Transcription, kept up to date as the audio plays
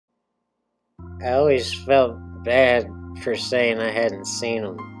I always felt bad for saying I hadn't seen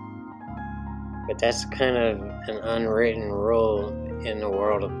them, but that's kind of an unwritten rule in the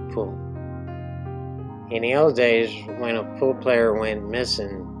world of pool. In the old days, when a pool player went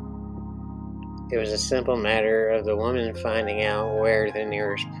missing, it was a simple matter of the woman finding out where the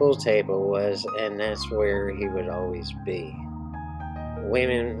nearest pool table was, and that's where he would always be.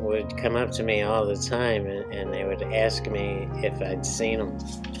 Women would come up to me all the time and they would ask me if I'd seen him.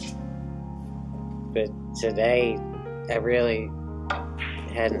 But today, I really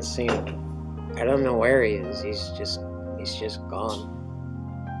hadn't seen him. I don't know where he is. He's just gone.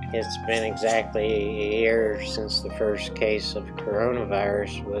 It's been exactly a year since the first case of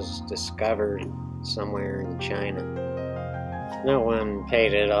coronavirus was discovered somewhere in China. No one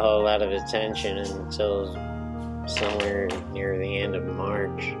paid it a whole lot of attention until somewhere near the end of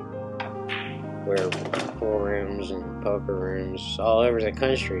March, where pool rooms and poker rooms all over the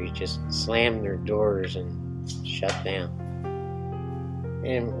country just slammed their doors and shut down.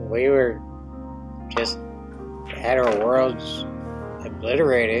 And we were just had our worlds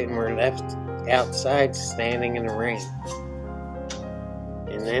obliterated and we're left outside standing in the rain.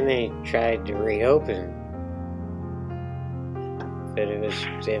 And then they tried to reopen, but it was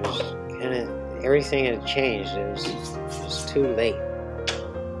kind of, everything had changed. It was too late.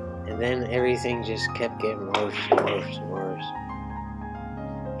 And then everything just kept getting worse and worse and worse.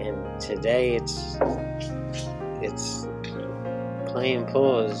 And today it's playing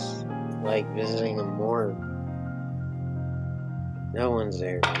pool is like visiting a morgue. No one's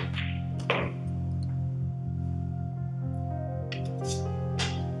there.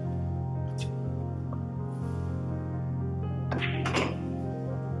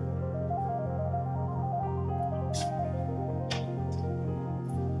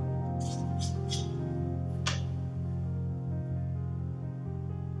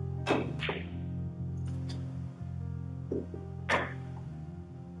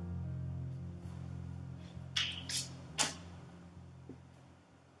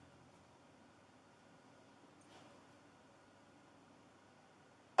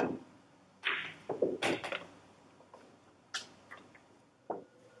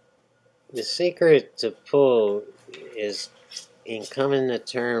 The secret to pool is in coming to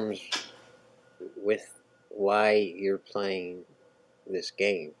terms with why you're playing this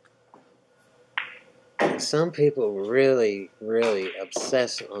game. Some people really, really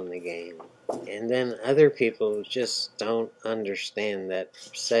obsess on the game, and then other people just don't understand that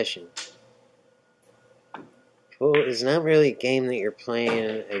obsession. Pool is not really a game that you're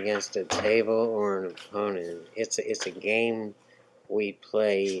playing against a table or an opponent. It's a game we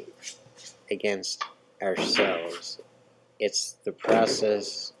play against ourselves. It's the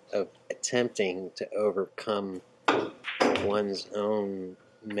process of attempting to overcome one's own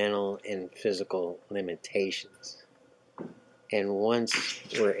mental and physical limitations. And once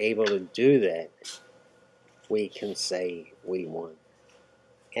we're able to do that, we can say we won.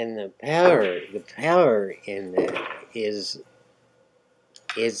 And the power in that is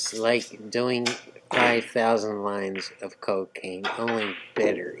like doing 5,000 lines of cocaine, only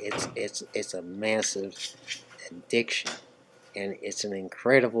better. It's a massive addiction, and it's an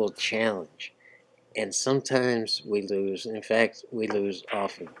incredible challenge. And sometimes we lose. In fact, we lose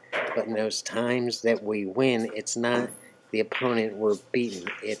often. But in those times that we win, it's not the opponent we're beating.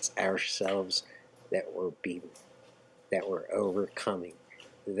 It's ourselves that we're beating, that we're overcoming,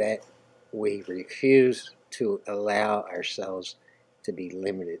 that we refuse to allow ourselves to be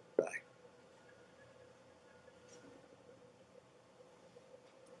limited by.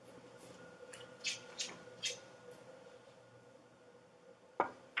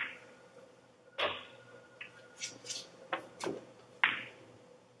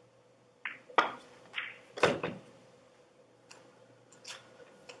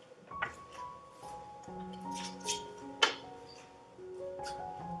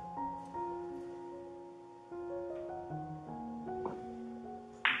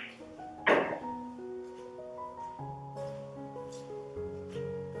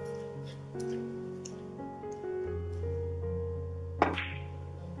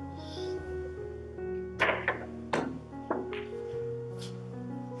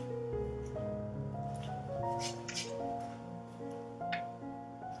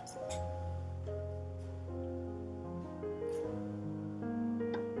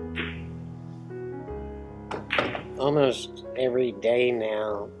 Almost every day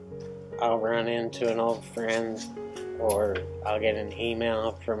now, I'll run into an old friend, or I'll get an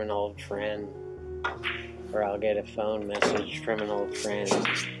email from an old friend, or I'll get a phone message from an old friend.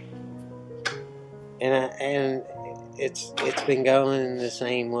 And it's been going the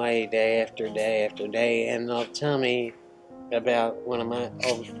same way day after day after day, and they'll tell me about one of my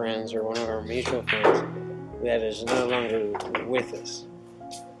old friends or one of our mutual friends that is no longer with us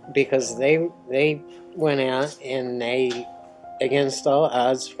because they went out and they, against all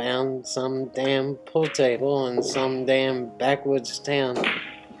odds, found some damn pool table in some damn backwoods town,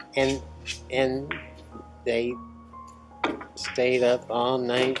 and they stayed up all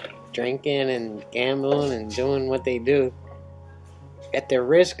night drinking and gambling and doing what they do at the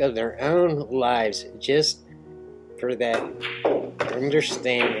risk of their own lives, just for that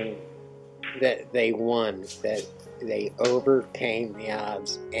understanding that they won, that they overcame the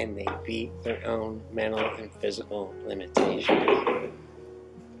odds, and they beat their own mental and physical limitations.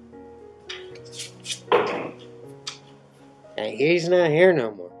 Now, he's not here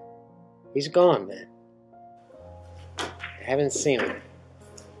no more. He's gone, man. I haven't seen him.